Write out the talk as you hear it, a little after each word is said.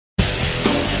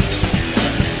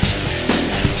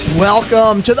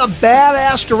Welcome to the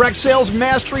Badass Direct Sales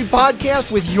Mastery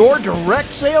Podcast with your direct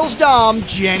sales dom,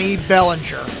 Jenny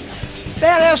Bellinger.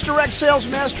 Badass Direct Sales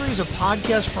Mastery is a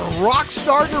podcast for rock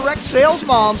star direct sales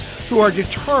moms who are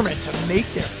determined to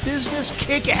make their business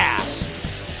kick ass.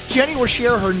 Jenny will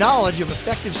share her knowledge of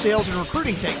effective sales and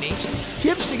recruiting techniques,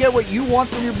 tips to get what you want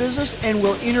from your business, and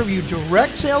will interview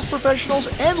direct sales professionals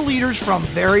and leaders from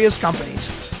various companies.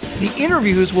 The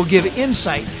interviews will give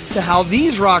insight to how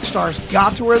these rock stars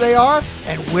got to where they are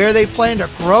and where they plan to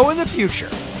grow in the future.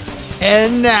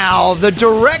 And now, the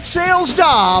direct sales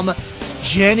dom,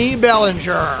 Jenny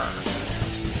Bellinger.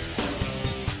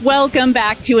 Welcome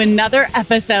back to another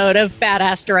episode of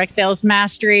Badass Direct Sales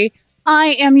Mastery.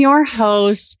 I am your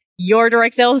host, your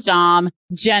direct sales dom,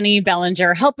 Jenny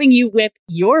Bellinger, helping you whip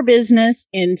your business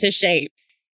into shape.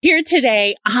 Here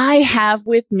today, I have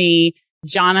with me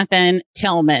Jonathan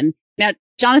Tillman. Now,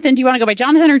 Jonathan, do you want to go by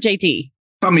Jonathan or JT?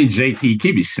 Call me JT.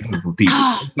 Keep it simple for people.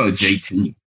 Let's go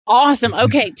JT. Awesome.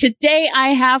 Okay. Today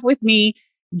I have with me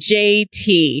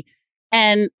JT.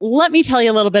 And let me tell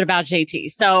you a little bit about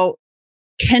JT. So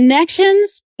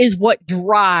connections is what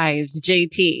drives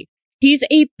JT. He's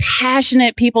a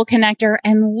passionate people connector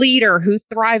and leader who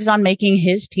thrives on making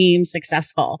his team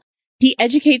successful. He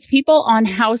educates people on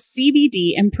how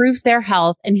CBD improves their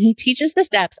health, and he teaches the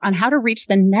steps on how to reach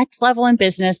the next level in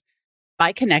business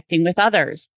by connecting with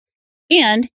others.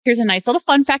 And here's a nice little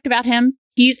fun fact about him.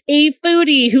 He's a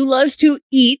foodie who loves to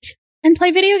eat and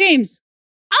play video games.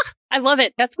 I love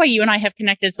it. That's why you and I have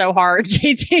connected so hard,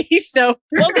 JT. So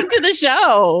welcome to the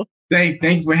show. Thank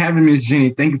you for having me, Ms.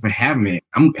 Jenny. Thank you for having me.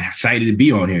 I'm excited to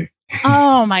be on here.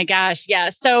 Oh my gosh.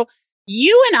 Yeah. So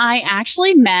you and I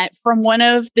actually met from one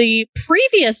of the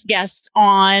previous guests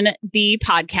on the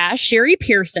podcast, Sherry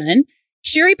Pearson.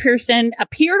 Sherry Pearson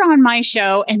appeared on my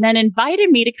show and then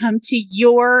invited me to come to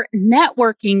your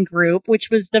networking group, which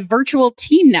was the virtual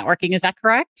team networking. Is that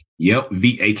correct? Yep.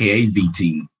 AKA V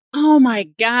Team. Oh my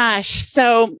gosh.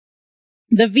 So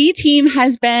the V Team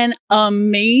has been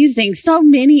amazing. So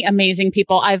many amazing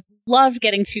people. I've loved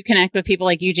getting to connect with people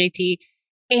like you, JT.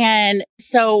 And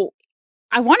so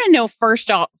I want to know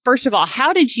first of all,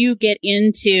 how did you get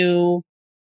into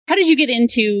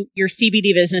your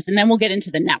CBD business? And then we'll get into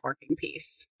the networking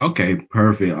piece. Okay,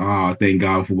 perfect. Thank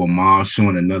God for my mom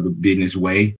showing another business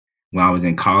way when I was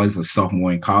in college, a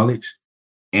sophomore in college.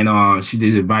 And she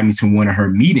just invited me to one of her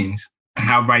meetings.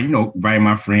 I invited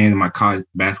my friend and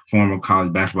my former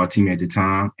college basketball team at the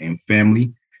time and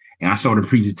family. And I saw the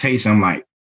presentation. I'm like,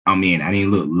 I'm in. I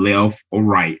didn't look left or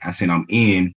right. I said, I'm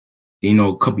in.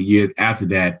 A couple of years after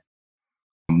that,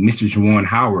 Mr. Juwan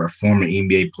Howard, a former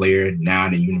NBA player, now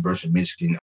the University of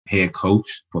Michigan head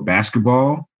coach for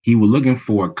basketball, he was looking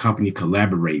for a company to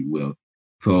collaborate with.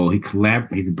 So his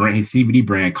CBD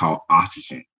brand called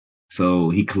Oxygen. So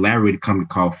he collaborated with a company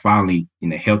called Finally in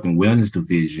the health and wellness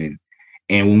division.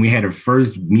 And when we had our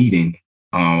first meeting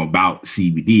about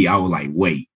CBD, I was like,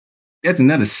 wait, that's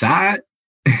another side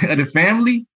of the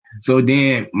family? So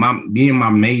then my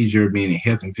major being in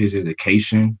health and physical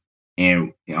education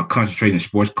and concentrating in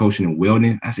sports coaching and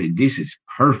wellness, I said, this is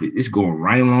perfect. It's going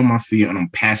right along my field, and I'm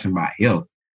passionate about health,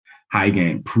 how you can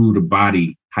improve the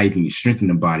body, how you can strengthen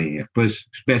the body,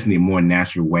 especially in a more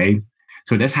natural way.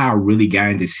 So that's how I really got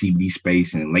into CBD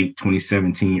space in late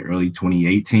 2017, early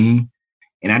 2018.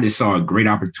 And I just saw a great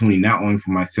opportunity, not only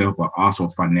for myself, but also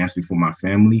financially for my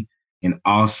family and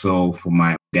also for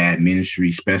my dad ministry,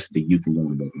 especially the youth and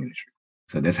young adult ministry.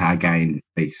 So that's how I got into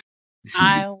space.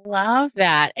 I love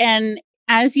that. And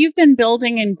as you've been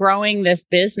building and growing this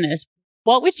business,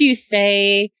 what would you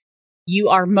say you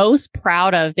are most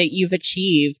proud of that you've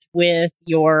achieved with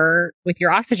your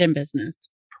Oxygen business?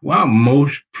 Well, I'm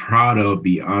most proud of,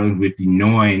 be honest with you,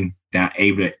 knowing that I'm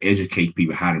able to educate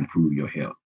people how to improve your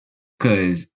health.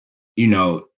 Because,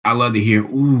 I love to hear,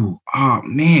 man,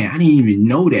 I didn't even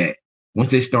know that.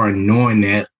 Once they start knowing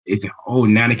that, it's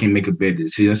now they can make a better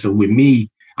decision. So with me,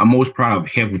 I'm most proud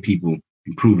of helping people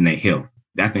improving their health.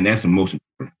 I think that's the most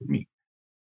important for me.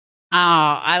 Oh,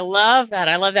 I love that.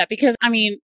 I love that because,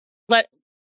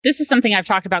 this is something I've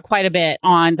talked about quite a bit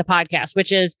on the podcast,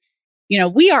 which is,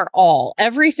 we are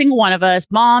every single one of us,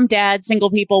 mom, dad, single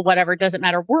people, whatever, it doesn't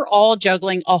matter. We're all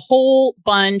juggling a whole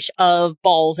bunch of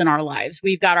balls in our lives.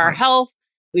 We've got our health,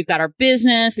 we've got our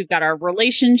business, we've got our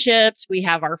relationships, we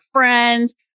have our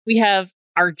friends, we have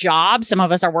our job. Some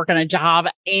of us are working a job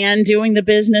and doing the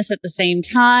business at the same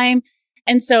time.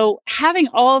 And so having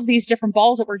all of these different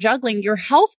balls that we're juggling, your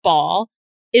health ball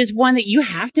is one that you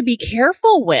have to be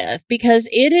careful with because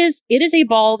it is a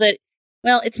ball that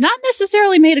Well, it's not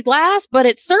necessarily made of glass, but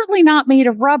it's certainly not made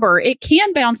of rubber. It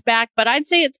can bounce back, but I'd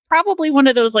say it's probably one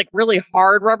of those like really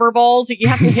hard rubber balls that you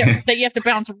have to hit, that you have to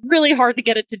bounce really hard to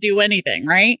get it to do anything,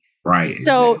 right? Right.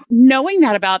 So Exactly. knowing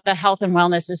that about the health and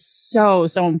wellness is so,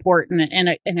 so important and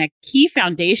a key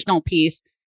foundational piece,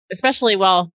 especially,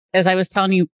 well, as I was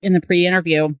telling you in the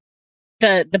pre-interview,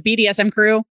 the BDSM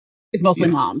crew is mostly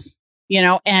moms,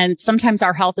 and sometimes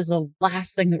our health is the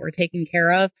last thing that we're taking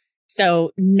care of.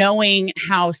 So knowing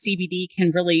how CBD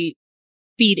can really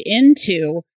feed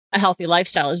into a healthy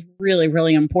lifestyle is really,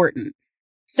 really important.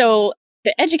 So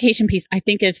the education piece, I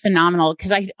think, is phenomenal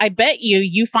because I bet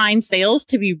you find sales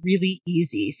to be really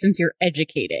easy since you're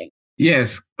educating.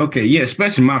 Yes. Okay. Yeah.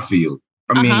 Especially my field.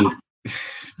 I mean,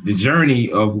 the journey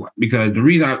of, because the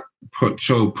reason I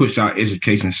push out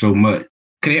education so much,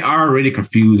 because they already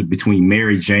confused between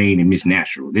Mary Jane and Miss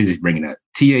Natural. They're just bringing up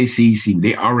THC.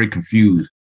 They already confused.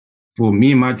 For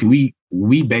me and my team,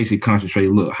 we basically concentrate.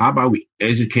 Look, how about we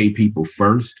educate people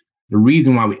first? The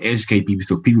reason why we educate people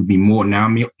so people be more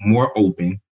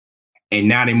open, and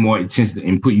now they're more intensive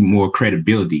and put you more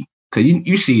credibility. Because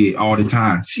you see it all the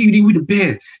time. CBD, we the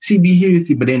best. CBD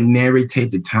here, but they never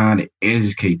take the time to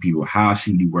educate people how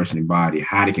CBD works in their body,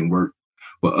 how they can work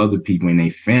with other people in their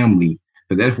family.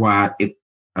 So that's why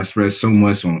I stress so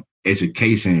much on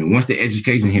education. And once the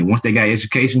education hit, once they got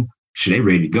education, they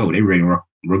ready to go. They ready to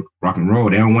rock and roll.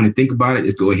 They don't want to think about it.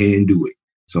 Just go ahead and do it.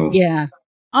 So yeah.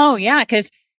 Oh yeah.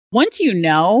 Because once you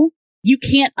know, you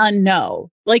can't unknow.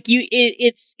 Like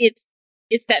it's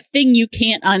that thing you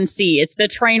can't unsee. It's the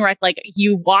train wreck. Like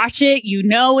you watch it, you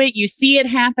know it, you see it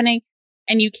happening,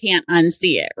 and you can't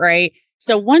unsee it, right?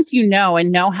 So once you know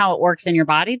and know how it works in your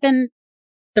body, then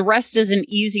the rest is an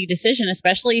easy decision,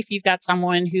 especially if you've got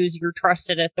someone who's your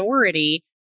trusted authority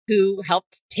who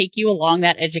helped take you along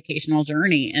that educational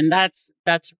journey. And that's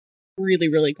really,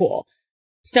 really cool.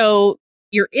 So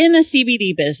you're in a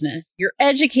CBD business, you're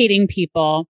educating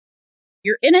people,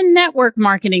 you're in a network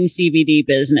marketing CBD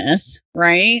business,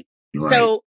 right?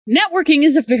 So networking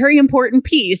is a very important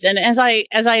piece. And as I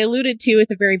alluded to at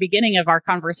the very beginning of our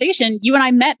conversation, you and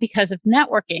I met because of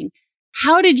networking.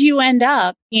 How did you end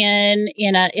up in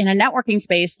a networking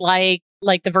space like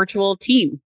the virtual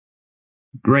team?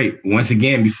 Great. Once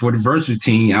again, before the virtual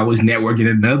team, I was networking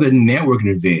at another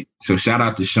networking event. So shout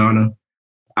out to Shauna.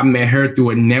 I met her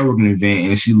through a networking event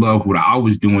and she loved what I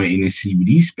was doing in the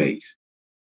CBD space.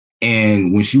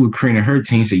 And when she was creating her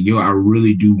team, said, "Yo, I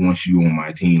really do want you on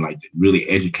my team, like to really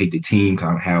educate the team,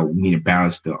 kind of how we need to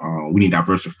balance we need to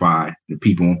diversify the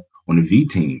people on the V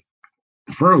team,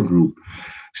 referral group."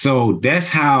 So that's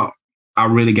how I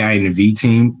really got in the V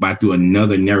team, by through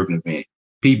another networking event.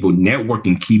 People,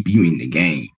 networking keep you in the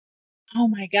game. Oh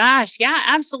my gosh. Yeah,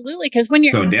 absolutely. Because when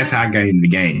you're that's how I got in the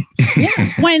game. Yeah.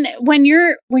 When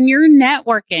you're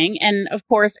networking, and of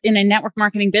course in a network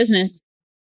marketing business,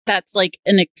 that's like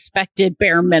an expected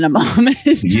bare minimum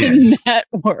is to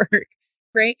network,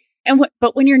 right?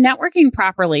 But when you're networking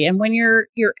properly and when you're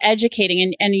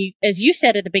educating and you, as you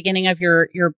said at the beginning of your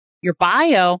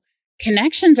bio,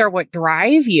 connections are what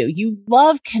drive you. You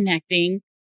love connecting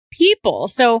people.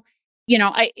 So,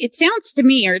 it sounds to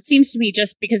me, or it seems to me,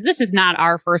 just because this is not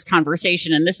our first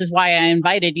conversation, and this is why I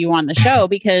invited you on the show,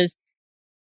 because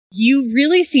you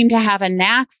really seem to have a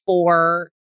knack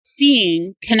for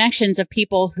seeing connections of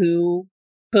people who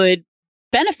could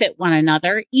benefit one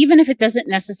another, even if it doesn't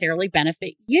necessarily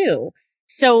benefit you.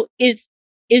 So is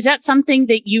that something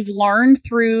that you've learned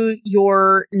through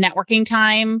your networking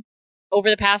time over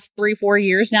the past 3-4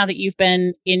 years now that you've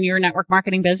been in your network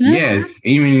marketing business? Yes.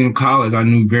 Even in college, I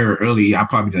knew very early, I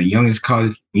probably the youngest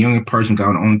person,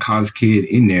 got the only college kid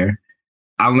in there.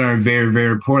 I learned very,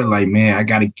 very important, like, man, I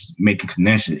got to keep making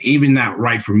connections, even not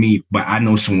right for me, but I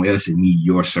know someone else that need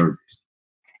your service.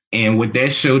 And what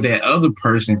that showed that other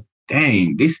person,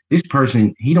 dang, this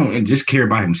person, he don't just care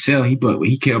about himself,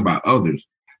 he care about others.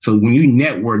 So when you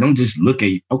network, don't just look at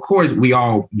you. Of course, we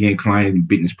all get clients and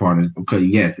business partners because,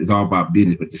 yes, it's all about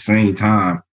business. But at the same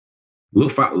time,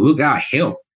 look out,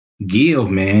 help, give,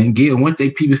 man, give. Once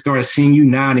people start seeing you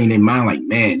now in their mind, like,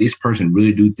 man, this person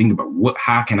really do think about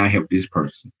how can I help this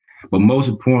person? But most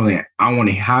importantly,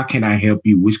 how can I help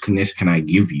you? Which connection can I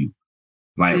give you?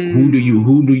 Like, who do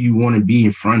you want to be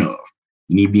in front of?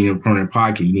 You need to be in front of a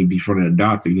podcast. You need to be in front of a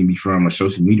doctor. You need to be in front of a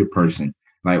social media person.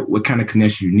 Like, what kind of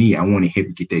connection you need? I want to help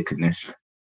you get that connection.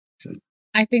 So,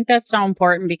 I think that's so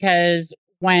important because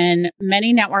when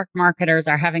many network marketers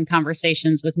are having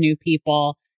conversations with new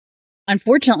people,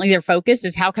 unfortunately, their focus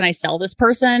is how can I sell this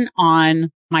person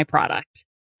on my product?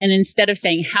 And instead of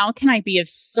saying, how can I be of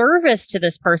service to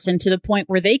this person to the point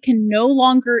where they can no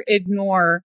longer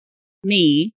ignore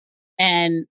me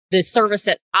and the service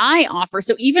that I offer.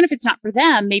 So even if it's not for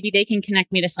them, maybe they can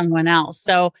connect me to someone else.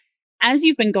 So as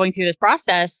you've been going through this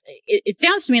process, it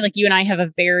sounds to me like you and I have a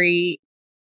very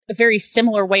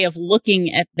similar way of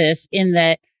looking at this, in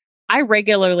that I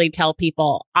regularly tell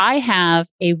people I have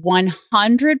a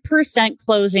 100%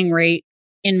 closing rate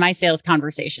in my sales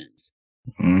conversations.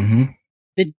 Mm-hmm.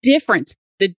 The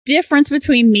difference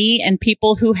between me and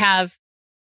people who have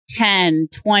 10,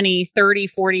 20, 30,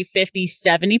 40, 50,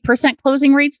 70%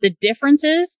 closing rates, the difference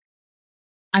is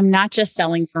I'm not just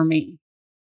selling for me.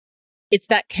 It's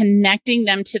that connecting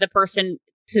them to the person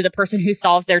who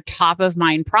solves their top of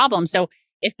mind problem. So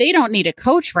if they don't need a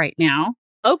coach right now,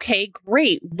 okay,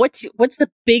 great. What's the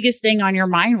biggest thing on your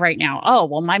mind right now? Oh,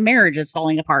 well, my marriage is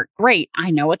falling apart. Great.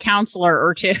 I know a counselor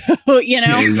or two.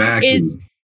 Exactly.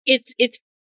 It's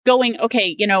going,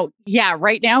 okay, yeah,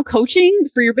 right now coaching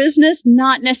for your business,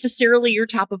 not necessarily your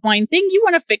top of mind thing. You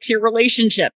want to fix your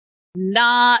relationship.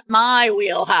 Not my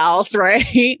wheelhouse,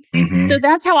 right? Mm-hmm. So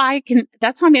that's how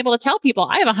I'm able to tell people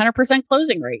I have 100%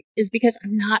 closing rate, is because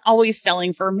I'm not always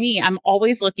selling for me. I'm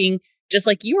always looking, just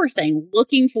like you were saying,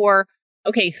 looking for,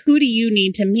 okay, who do you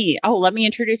need to meet? Oh, let me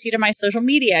introduce you to my social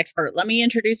media expert. Let me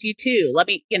introduce you to,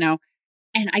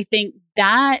 and I think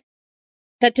that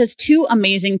does two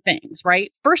amazing things,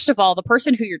 right? First of all, the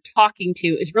person who you're talking to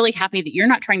is really happy that you're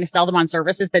not trying to sell them on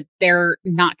services that they're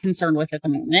not concerned with at the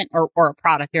moment, or a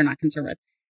product they're not concerned with.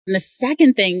 And the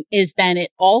second thing is then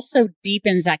it also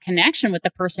deepens that connection with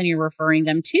the person you're referring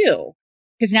them to,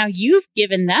 because now you've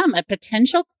given them a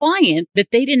potential client that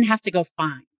they didn't have to go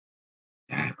find.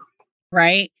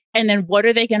 Right? And then what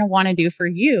are they going to want to do for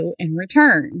you in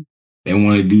return? They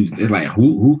want to do, it's like,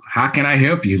 who, how can I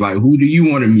help you? Like, who do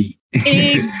you want to meet?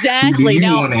 Exactly. Who do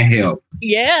you want to help?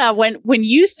 Yeah. When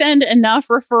you send enough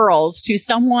referrals to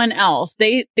someone else,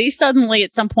 they suddenly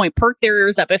at some point perk their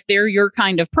ears up if they're your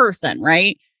kind of person,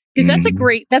 right? Because that's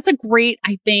a great,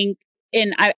 I think,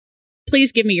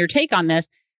 please give me your take on this.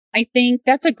 I think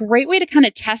that's a great way to kind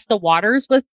of test the waters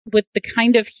with the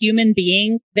kind of human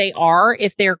being they are,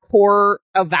 if their core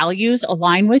values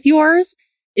align with yours.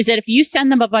 Is that if you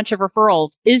send them a bunch of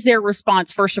referrals, is their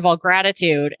response, first of all,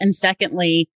 gratitude? And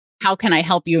secondly, how can I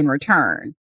help you in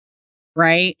return?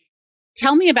 Right?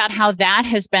 Tell me about how that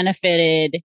has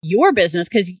benefited your business.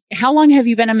 Because how long have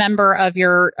you been a member of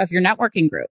your networking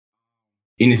group?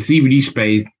 In the CBD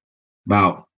space,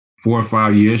 about 4 or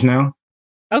 5 years now.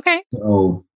 Okay.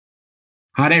 So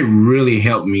how that really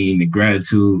helped me in the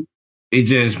gratitude,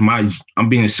 I'm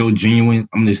being so genuine.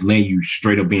 I'm just letting you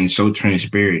straight up, being so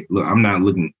transparent. Look, I'm not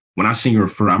looking, when I send you a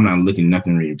referral, I'm not looking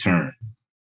nothing in return.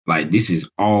 Like, this is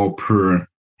all per,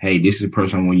 hey, this is the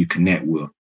person I want you to connect with.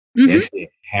 Mm-hmm. That's it.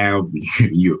 Have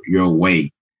your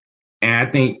way. And I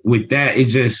think with that,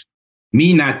 it's just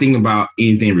me not thinking about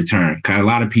anything in return. Because a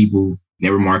lot of people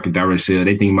never market direct sale.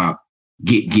 They think about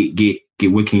get,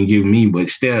 what can you give me? But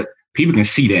still, people can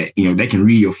see that, they can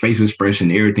read your facial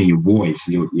expression, everything, your voice,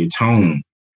 your tone.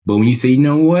 But when you say, you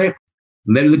know what,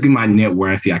 let me look at my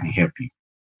network and see I can help you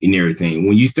and everything.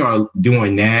 When you start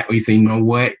doing that, or you say, you know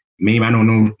what, maybe I don't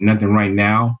know nothing right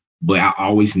now, but I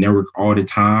always network all the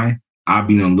time, I'll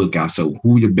be on the lookout. So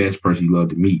who's the best person you love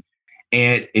to meet?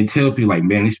 And tell people like,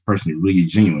 man, this person is really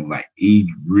genuine. Like,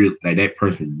 that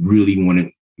person really want to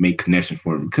make connection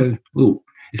for him, because,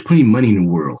 there's plenty of money in the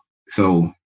world.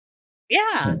 So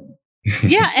yeah.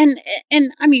 Yeah. And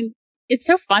I mean, it's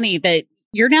so funny that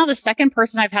you're now the second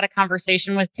person I've had a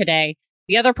conversation with today.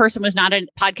 The other person was not a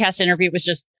podcast interview. It was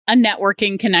just a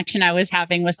networking connection I was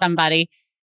having with somebody.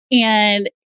 And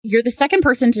you're the second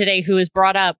person today who has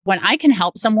brought up, when I can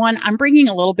help someone, I'm bringing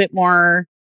a little bit more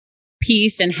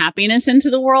peace and happiness into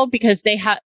the world, because they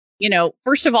have,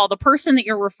 first of all, the person that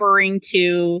you're referring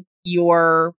to,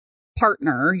 your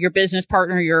partner, your business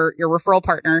partner, your referral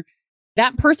partner,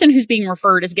 that person who's being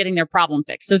referred is getting their problem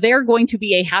fixed. So they're going to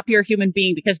be a happier human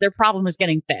being because their problem is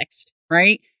getting fixed,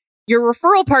 right? Your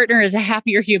referral partner is a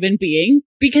happier human being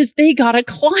because they got a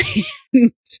client.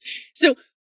 So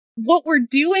what we're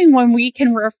doing when we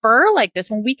can refer like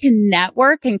this, when we can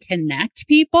network and connect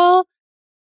people,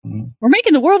 we're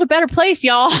making the world a better place,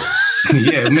 y'all.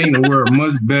 Yeah, making the world a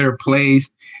much better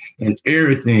place and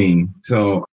everything.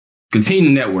 So continue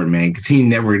to network, man.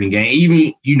 Continue networking again.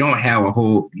 Even you don't have a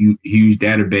whole huge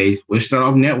database. Let's start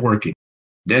off networking.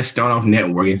 Let's start off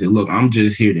networking and say, look, I'm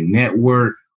just here to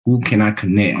network. Who can I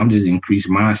connect? I'm just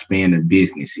increasing my span of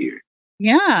business here.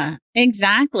 Yeah,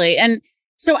 exactly. And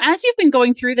so as you've been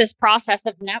going through this process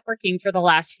of networking for the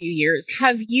last few years,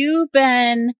 have you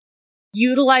been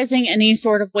utilizing any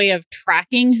sort of way of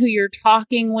tracking who you're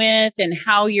talking with and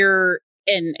how you're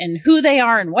and who they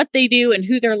are and what they do and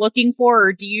who they're looking for?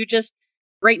 Or do you just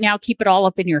right now keep it all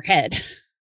up in your head?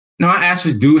 No, I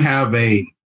actually do have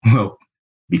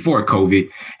before COVID,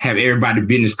 have everybody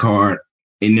business card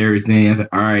and everything. I said,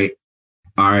 all right,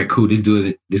 cool.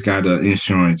 This guy does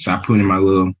insurance. So I put in my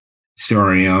little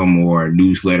CRM or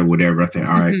newsletter, whatever. I said,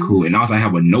 all right, cool. And also I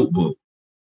have a notebook.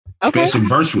 Okay.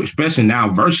 Especially now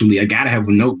virtually, I gotta have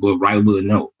a notebook, write a little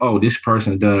note. Oh, this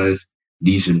person does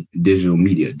digital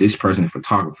media. This person is a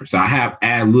photographer. So I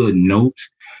add little notes.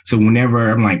 So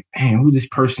whenever I'm like, man, who's this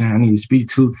person I need to speak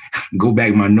to? Go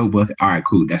back in my notebook. Say, all right,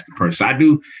 cool. That's the person.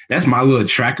 So that's my little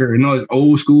tracker. You know, it's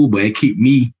old school, but it keep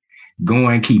me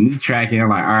going, keep me tracking. I'm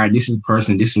like, all right, this is the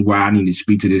person. This is why I need to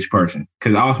speak to this person.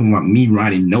 Because I also want me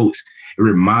writing notes. It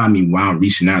remind me why I'm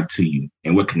reaching out to you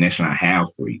and what connection I have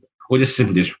for you. Or just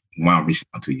simply just why I'm reaching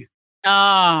out to you. Oh,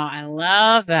 I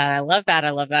love that. I love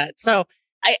that. So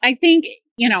I think,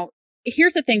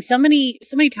 here's the thing. So many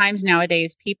times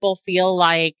nowadays, people feel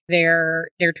like their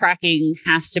tracking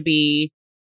has to be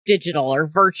digital or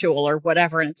virtual or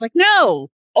whatever. And it's like, no,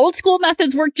 old school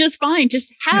methods work just fine.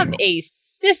 Just have a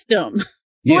system,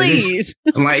 please.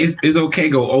 It's okay.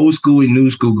 Go old school and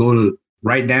new school. Go to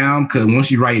write down, because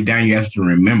once you write it down, you have to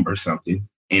remember something,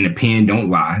 and the pen don't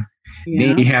lie. Yeah.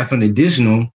 Then you have some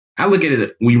additional. I look at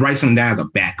it when you write something down as a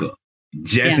backup,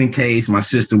 just in case my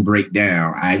system break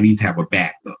down. I at least have a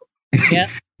backup. Yeah.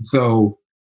 So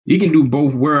you can do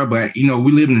both worlds, but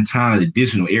we live in a time of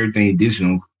additional, everything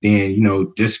additional. Then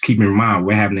just keep in mind,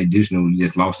 we're having additional. You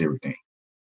just lost everything.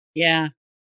 Yeah.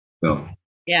 So.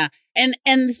 Yeah. And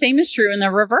the same is true in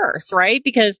the reverse, right?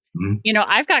 Because,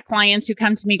 I've got clients who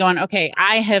come to me going, okay,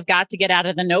 I have got to get out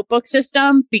of the notebook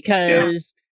system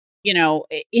because,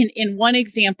 in one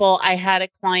example, I had a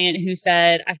client who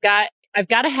said, I've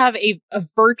got to have a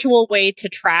virtual way to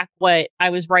track what I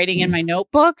was writing in my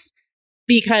notebooks,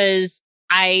 because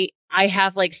I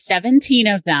have like 17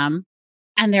 of them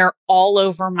and they're all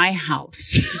over my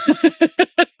house.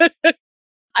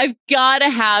 I've got to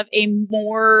have a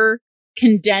more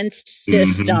condensed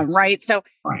system, right? So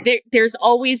there's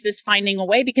always this finding a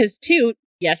way, because too,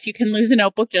 yes, you can lose a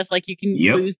notebook just like you can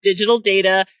lose digital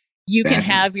data. You can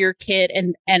have your kid,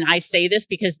 and I say this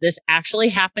because this actually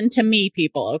happened to me,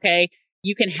 people, okay?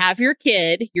 You can have your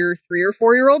kid, your 3 or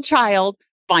 4-year-old child,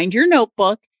 find your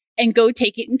notebook and go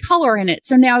take it and color in it.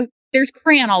 So now there's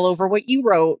crayon all over what you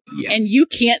wrote and you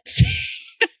can't see.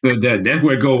 So that's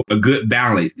where go a good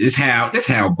balance. Just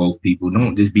have both people.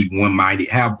 Don't just be one-minded.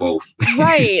 Have both.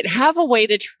 Right. Have a way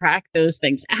to track those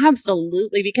things.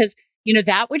 Absolutely. Because,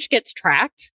 that which gets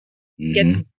tracked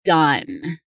gets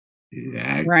done.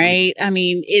 Exactly. Right. I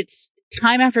mean, it's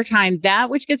time after time. That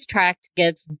which gets tracked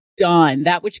gets done.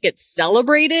 That which gets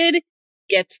celebrated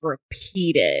gets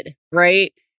repeated.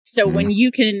 Right. So when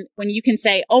you can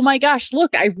say, oh my gosh,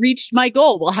 look, I reached my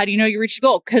goal. Well, how do you know you reached the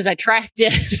goal? Because I tracked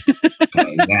it.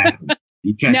 Exactly.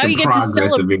 You track now the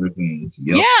progress of everything.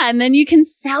 Yep. Yeah. And then you can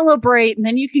celebrate, and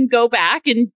then you can go back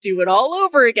and do it all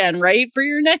over again, right? For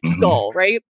your next goal,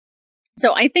 right?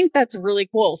 So I think that's really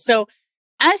cool. So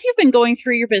as you've been going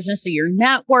through your business, so you're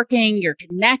networking, you're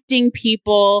connecting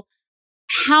people,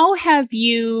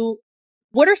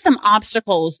 what are some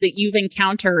obstacles that you've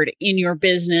encountered in your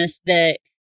business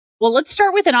well, let's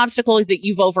start with an obstacle that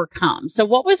you've overcome. So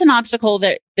what was an obstacle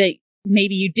that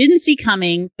maybe you didn't see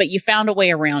coming, but you found a way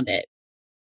around it?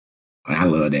 I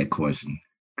love that question,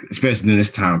 especially in this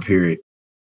time period.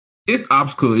 It's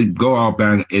obstacle to go all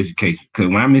about education. Because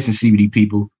when I'm missing CBD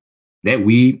people, that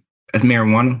weed, that's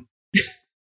marijuana.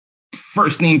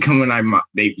 First thing coming out of my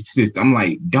baby sister, I'm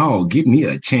like, dog, give me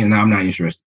a chance. No, I'm not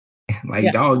interested.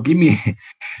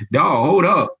 Dog, hold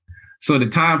up. So the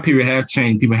time period have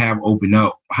changed. People have opened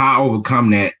up. How I overcome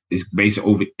that is based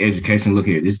over education. Look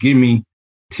here, just give me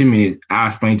 10 minutes. I'll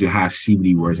explain to you how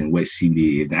CBD works and what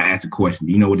CBD is. I ask the question,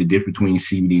 do you know what the difference between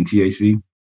CBD and THC?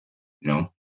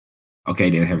 No.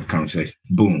 Okay, then have a conversation.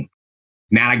 Boom.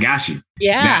 Now I got you.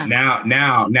 Yeah.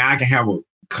 Now I can have a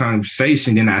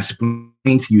conversation. Then I explain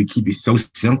to you, keep it so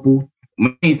simple.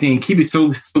 Main thing, keep it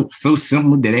so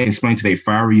simple that they can explain to their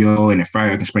 5-year-old, and the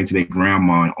 5-year-old can explain to their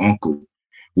grandma and uncle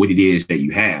what it is that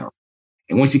you have.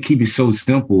 And once you keep it so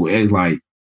simple, it's like,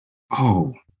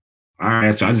 oh, all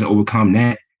right, so I just overcome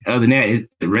that. Other than that,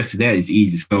 the rest of that is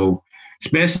easy. So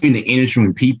especially in the industry,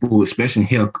 when people, especially in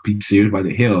health, people serious about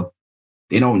the health,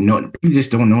 they don't know. People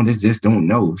just don't know. They just don't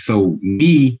know. So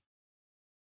me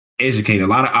educating, a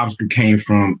lot of obstacles came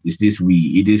from is this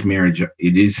weed, it is marriage,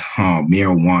 it is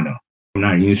marijuana. I'm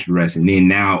not interested. And then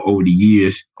now over the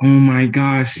years, oh my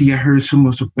God, see, I heard so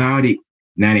much about it.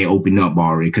 Now they open up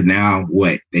already, because now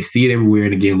what? They see it everywhere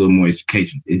and they get a little more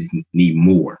education. They just need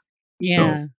more. Yeah.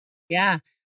 So. Yeah.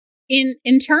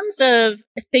 in terms of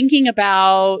thinking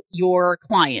about your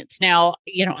clients, now,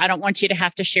 I don't want you to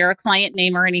have to share a client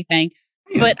name or anything,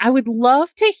 but I would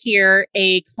love to hear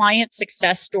a client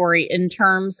success story in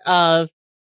terms of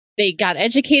they got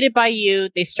educated by you,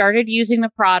 they started using the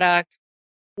product.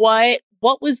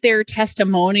 What was their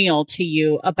testimonial to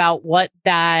you about what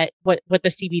the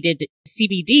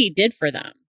CBD did for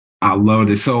them? I loved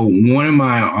it. So one of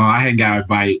my, I had got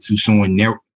invited to someone,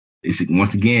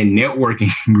 once again,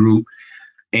 networking group.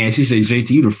 And she said,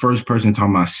 JT, you're the first person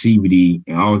talking about CBD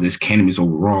and all this cannabis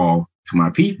overall to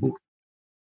my people.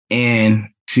 And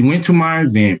she went to my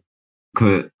event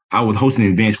because I was hosting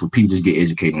events for people to get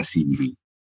educated on CBD.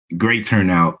 Great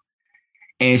turnout.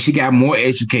 And she got more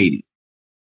educated.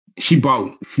 She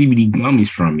bought CBD gummies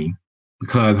from me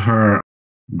because her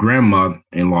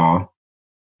grandmother-in-law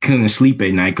couldn't sleep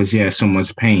at night because she had so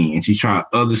much pain. And she tried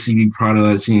other CBD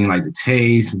products. She didn't like the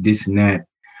taste, this and that.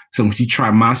 So when she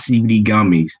tried my CBD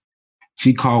gummies,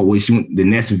 she called when she went the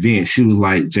next event. She was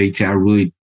like, JT, I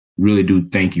really, really do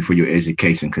thank you for your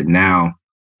education, because now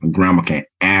my grandma can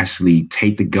actually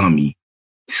take the gummy,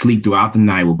 sleep throughout the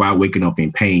night without waking up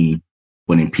in pain,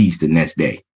 but in peace the next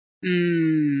day.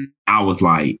 I was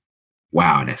like,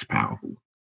 wow, that's powerful.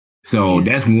 So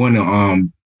that's one of,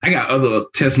 I got other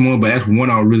testimonies, but that's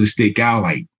one I'll really stick out.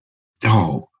 Like,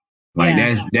 dog, like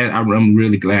I'm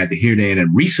really glad to hear that. And a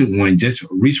recent one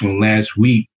last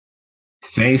week,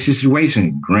 same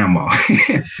situation, grandma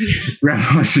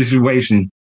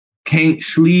situation, can't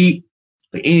sleep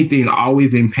or anything,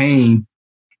 always in pain.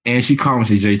 And she called me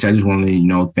and said, JT, I just want to let you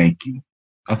know, thank you.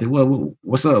 I said, well,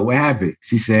 what's up? What happened?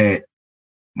 She said,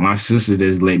 my sister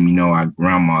just let me know our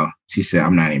grandma, she said,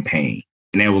 I'm not in pain.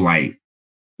 And they were like,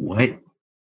 what?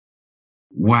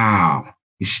 Wow.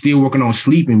 She's still working on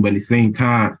sleeping, but at the same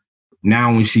time,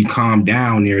 now when she calmed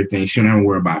down and everything, she don't have to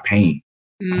worry about pain.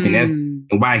 I think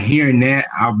and by hearing that,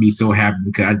 I'll be so happy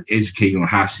because I educate you on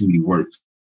how CBD works.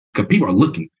 Because people are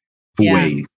looking for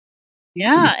ways.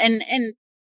 Yeah. And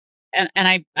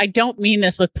I don't mean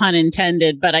this with pun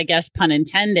intended, but I guess pun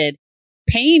intended.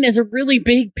 Pain is a really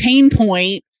big pain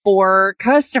point for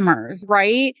customers,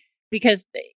 right? Because,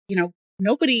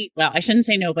 nobody, well, I shouldn't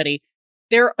say nobody.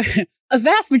 A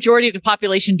vast majority of the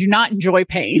population do not enjoy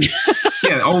pain.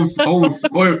 Yeah,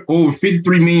 over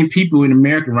 53 million people in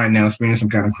America right now experience some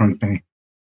kind of chronic pain.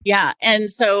 Yeah.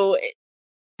 And so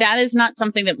that is not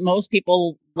something that most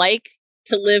people like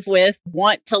to live with,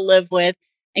 want to live with,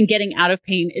 and getting out of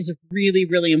pain is really,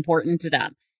 really important to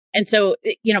them. And so,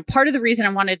 part of the reason I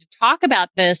wanted to talk about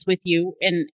this with you,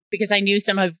 and because I knew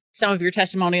some of your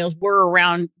testimonials were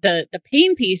around the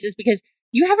pain piece, is because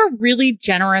you have a really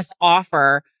generous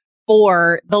offer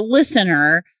for the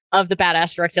listener of the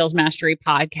Badass Direct Sales Mastery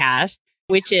podcast,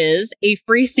 which is a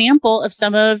free sample of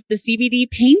some of the CBD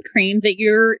pain cream that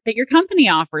your company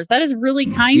offers. That is really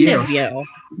kind of you.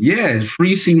 Yeah, it's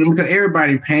free CBD because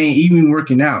everybody pain, even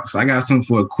working out. So I got something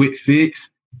for a quick fix,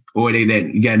 or you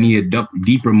need a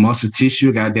deeper muscle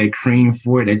tissue. I got that cream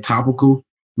for it, that topical.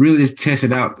 Really just test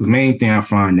it out. The main thing I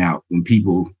find out when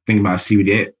people think about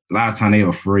CBD, a lot of times they're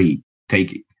afraid to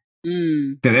take it.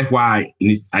 So that's why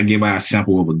I give out a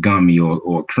sample of a gummy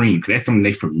or a cream, because that's something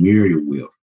they're familiar with.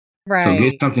 Right. So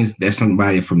get something that's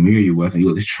somebody familiar with, and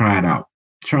let's try it out.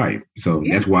 Try it. So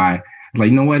that's why I'm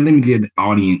like, you know what? Let me give the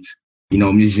audience, this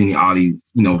is in the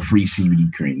audience, free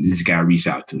CBD cream. This guy reach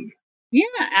out to me. Yeah,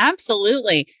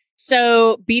 absolutely.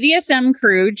 So BDSM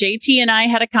crew, JT and I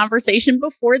had a conversation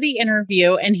before the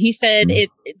interview, and he said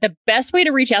the best way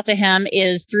to reach out to him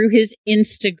is through his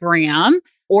Instagram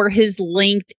or his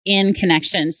LinkedIn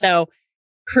connection. So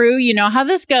crew, you know how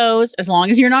this goes. As long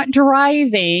as you're not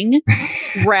driving,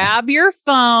 grab your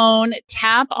phone,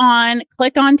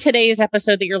 click on today's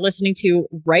episode that you're listening to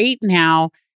right now.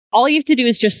 All you have to do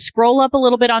is just scroll up a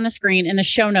little bit on the screen, and the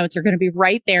show notes are going to be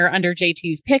right there under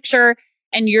JT's picture.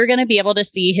 And you're going to be able to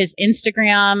see his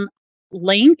Instagram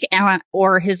link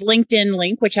or his LinkedIn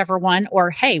link, whichever one, or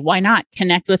hey, why not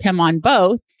connect with him on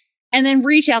both? And then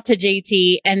reach out to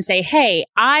JT and say, hey,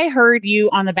 I heard you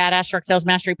on the Badass Direct Sales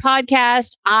Mastery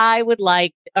podcast. I would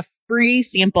like a free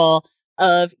sample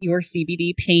of your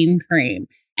CBD pain cream.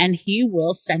 And he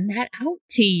will send that out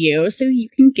to you so you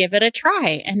can give it a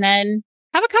try and then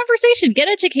have a conversation, get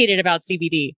educated about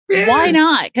CBD. Yeah. Why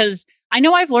not? Because I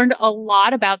know I've learned a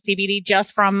lot about CBD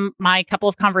just from my couple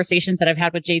of conversations that I've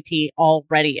had with JT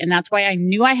already. And that's why I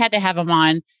knew I had to have him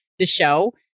on the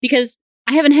show, because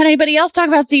I haven't had anybody else talk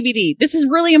about CBD. This is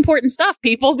really important stuff,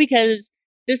 people, because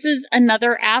this is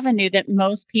another avenue that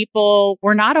most people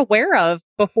were not aware of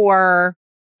before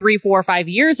 3, 4, 5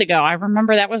 years ago. I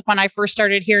remember that was when I first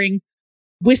started hearing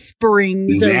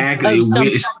whisperings of some.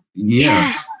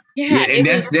 Yeah. Yeah, and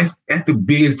that's the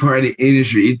biggest part of the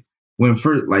industry. When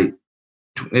first, like,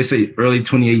 let's say early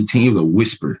 2018, it was a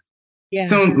whisper. yeah,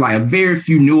 Some, like, very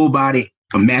few knew about it.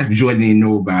 A mass majority didn't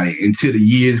know about it until the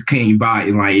years came by,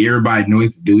 and like everybody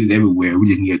knows to do it everywhere. We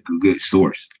just need a good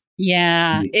source.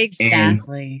 yeah, And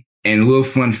exactly. a little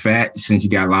fun fact, since you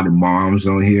got a lot of moms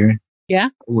on here, Yeah.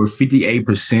 over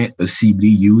 58% of CBD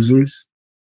users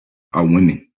are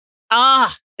women.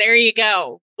 Ah, there you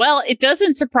go. Well, it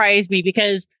doesn't surprise me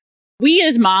because we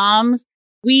as moms,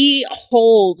 we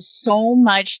hold so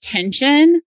much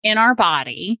tension in our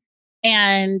body,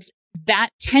 and that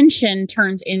tension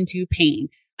turns into pain.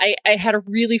 I had a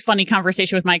really funny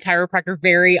conversation with my chiropractor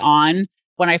very on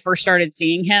when I first started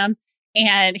seeing him.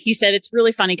 And he said it's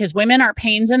really funny because women are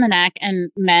pains in the neck and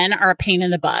men are a pain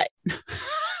in the butt.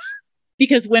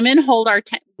 Because women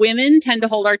tend to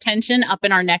hold our tension up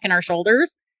in our neck and our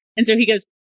shoulders. And so he goes,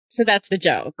 so that's the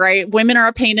joke, right? Women are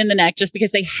a pain in the neck just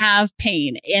because they have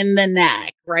pain in the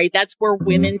neck, right? That's where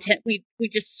women we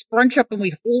just scrunch up and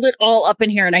we hold it all up in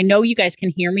here. And I know you guys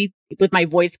can hear me with my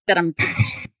voice that I'm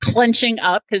clenching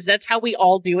up because that's how we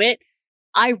all do it.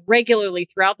 I regularly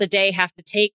throughout the day have to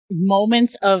take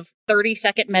moments of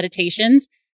 30-second meditations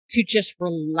to just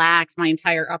relax my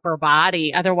entire upper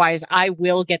body. Otherwise, I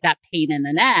will get that pain in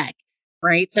the neck,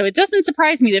 right? So it doesn't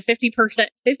surprise me that 50%,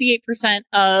 58%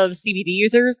 of CBD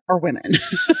users are women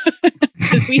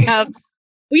because we have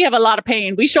a lot of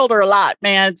pain. We shoulder a lot,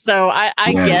 man. So I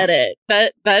Yes. get it.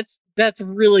 That's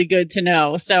really good to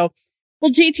know. So,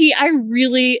 well, JT, I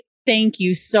really thank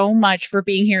you so much for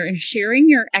being here and sharing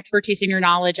your expertise and your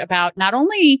knowledge about not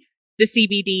only the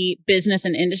CBD business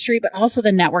and industry, but also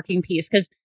the networking piece. Because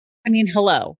I mean,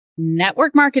 hello,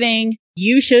 network marketing.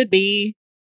 You should be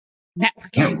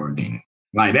networking.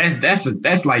 Like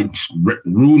that's like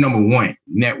rule number one.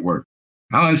 Network.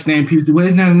 I understand people say, well,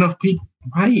 there's not enough people.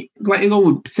 Right? Like, it's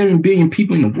over 7 billion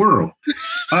people in the world.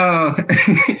 What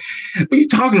are you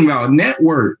talking about?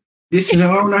 Network. This is,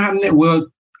 I don't know how to network. Well,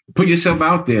 put yourself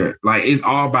out there. Like, it's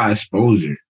all about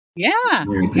exposure. Yeah.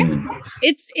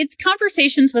 It's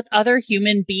conversations with other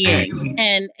human beings.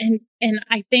 And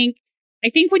I think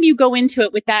when you go into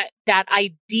it with that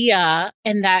idea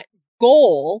and that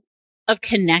goal of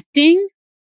connecting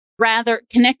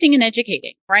and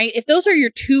educating, right? If those are your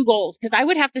two goals, because I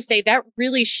would have to say that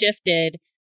really shifted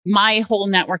my whole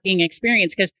networking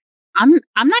experience. Because I'm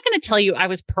not going to tell you I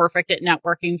was perfect at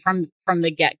networking from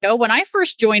the get-go. When I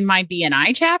first joined my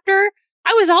BNI chapter,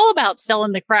 I was all about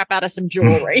selling the crap out of some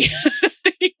jewelry.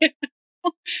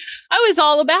 I was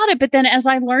all about it. But then as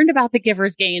I learned about the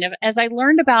giver's gain, as I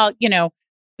learned about,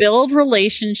 build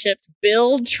relationships,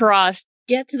 build trust,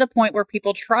 get to the point where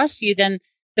people trust you, then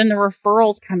the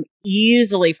referrals come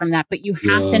easily from that. But you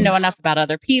have to know enough about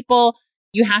other people.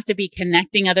 You have to be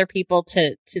connecting other people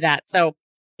to that. So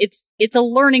it's a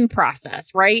learning process,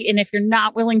 right? And if you're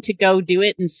not willing to go do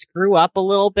it and screw up a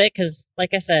little bit, because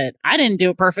like I said, I didn't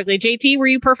do it perfectly. JT, were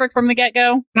you perfect from the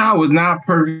get-go? No, I was not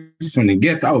perfect from the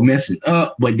get-go. I was messing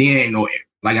up, but then,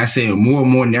 like I said, more and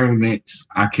more network events,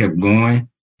 I kept going.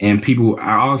 And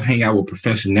I always hang out with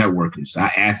professional networkers.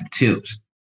 I ask tips,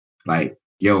 like,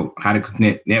 yo, how to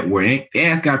connect network. And they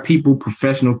ask got people,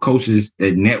 professional coaches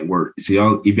that network.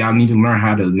 So if y'all need to learn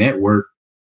how to network,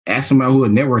 ask somebody who a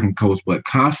networking coach, but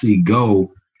constantly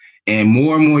go. And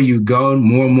more you go,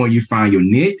 more and more you find your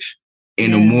niche.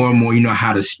 And the more and more you know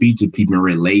how to speak to people and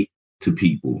relate to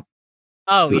people.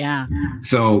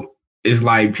 So it's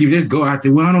like people just go out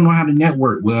there. Well, I don't know how to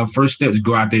network. Well, first step is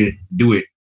go out there, do it.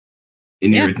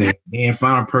 And everything. And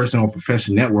find a person or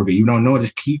professional networker. You don't know,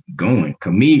 just keep going.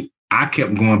 Cause me, I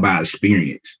kept going by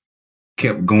experience.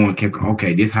 Kept going.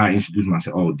 Okay, this is how I introduce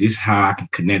myself. Oh, this is how I can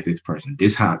connect this person.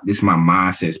 This is my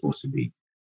mindset supposed to be.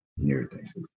 And everything.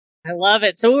 So, I love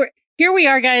it. So here we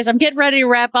are, guys. I'm getting ready to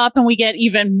wrap up, and we get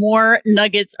even more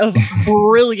nuggets of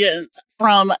brilliance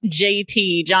from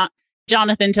JT,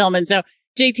 Jonathan Tillman. So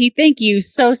JT, thank you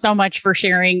so much for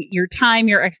sharing your time,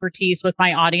 your expertise with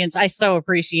my audience. I so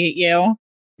appreciate you.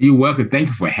 You're welcome. Thank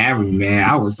you for having me, man.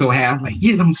 I was so happy. I was like,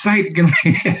 yes, I'm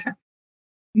excited.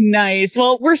 Nice.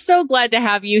 Well, we're so glad to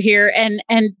have you here. And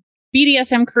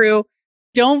BDSM crew,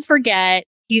 don't forget,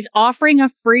 he's offering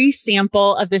a free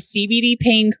sample of the CBD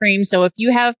pain cream. So if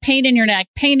you have pain in your neck,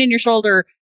 pain in your shoulder,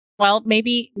 well,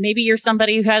 maybe you're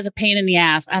somebody who has a pain in the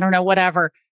ass. I don't know,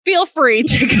 whatever. Feel free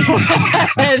to go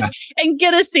ahead and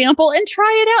get a sample and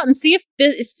try it out and see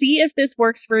if this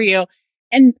works for you,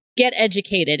 and get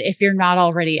educated if you're not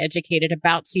already educated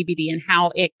about CBD and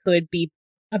how it could be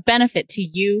a benefit to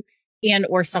you and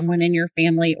or someone in your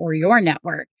family or your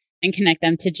network, and connect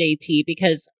them to JT,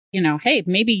 because hey,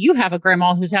 maybe you have a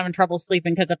grandma who's having trouble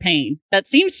sleeping because of pain. That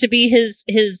seems to be his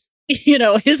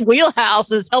his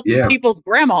wheelhouse is helping people's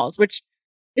grandmas, which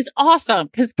is awesome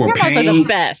because grandmas are the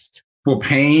best. For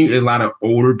pain, a lot of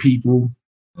older people.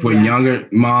 For younger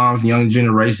moms, young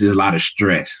generations, a lot of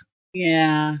stress.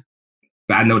 Yeah.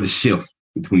 I know the shift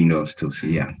between those two. So,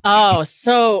 yeah. Oh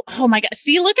my God.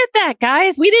 See, look at that,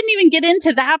 guys. We didn't even get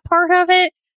into that part of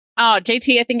it. Oh,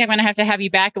 JT, I think I'm going to have you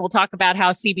back and we'll talk about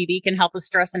how CBD can help with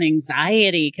stress and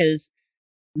anxiety. Because,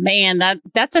 man,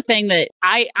 that's a thing that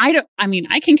I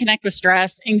can connect with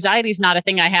stress. Anxiety is not a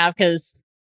thing I have because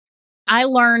I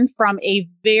learned from a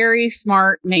very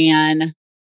smart man.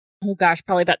 Oh gosh,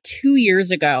 probably about 2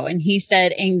 years ago. And he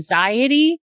said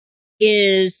anxiety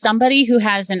is somebody who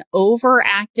has an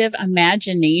overactive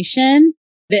imagination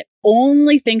that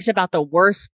only thinks about the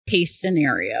worst case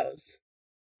scenarios.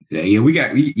 Yeah, we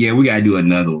got to do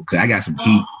another one because I got some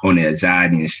heat on the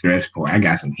anxiety and stress part. I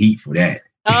got some heat for that.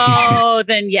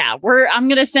 Then yeah, I'm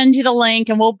going to send you the link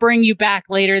and we'll bring you back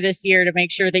later this year to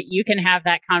make sure that you can have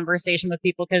that conversation with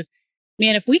people. Because,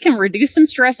 man, if we can reduce some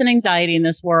stress and anxiety in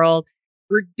this world,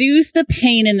 reduce the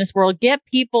pain in this world, get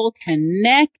people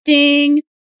connecting,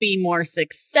 be more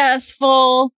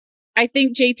successful. I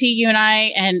think JT, you and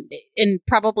I, and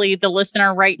probably the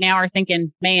listener right now are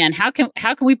thinking, man, how can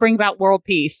we bring about world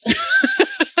peace?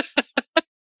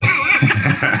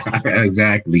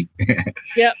 Exactly.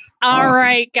 Yep. All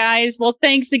right, guys. Well,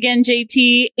 thanks again,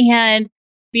 JT. And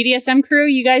BDSM crew,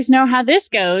 you guys know how this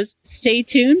goes. Stay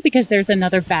tuned because there's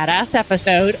another badass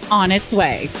episode on its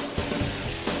way.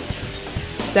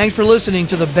 Thanks for listening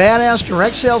to the Badass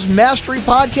Direct Sales Mastery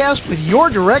Podcast with your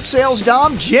direct sales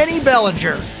dom, Jenny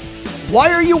Bellinger.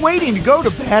 Why are you waiting to go to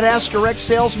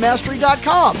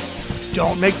badassdirectsalesmastery.com?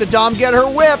 Don't make the dom get her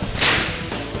whip.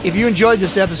 If you enjoyed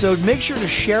this episode, make sure to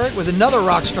share it with another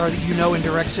rock star that you know in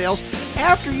direct sales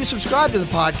after you subscribe to the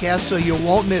podcast so you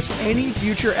won't miss any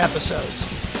future episodes.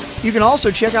 You can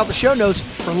also check out the show notes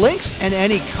for links and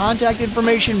any contact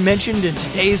information mentioned in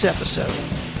today's episode.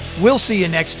 We'll see you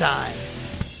next time.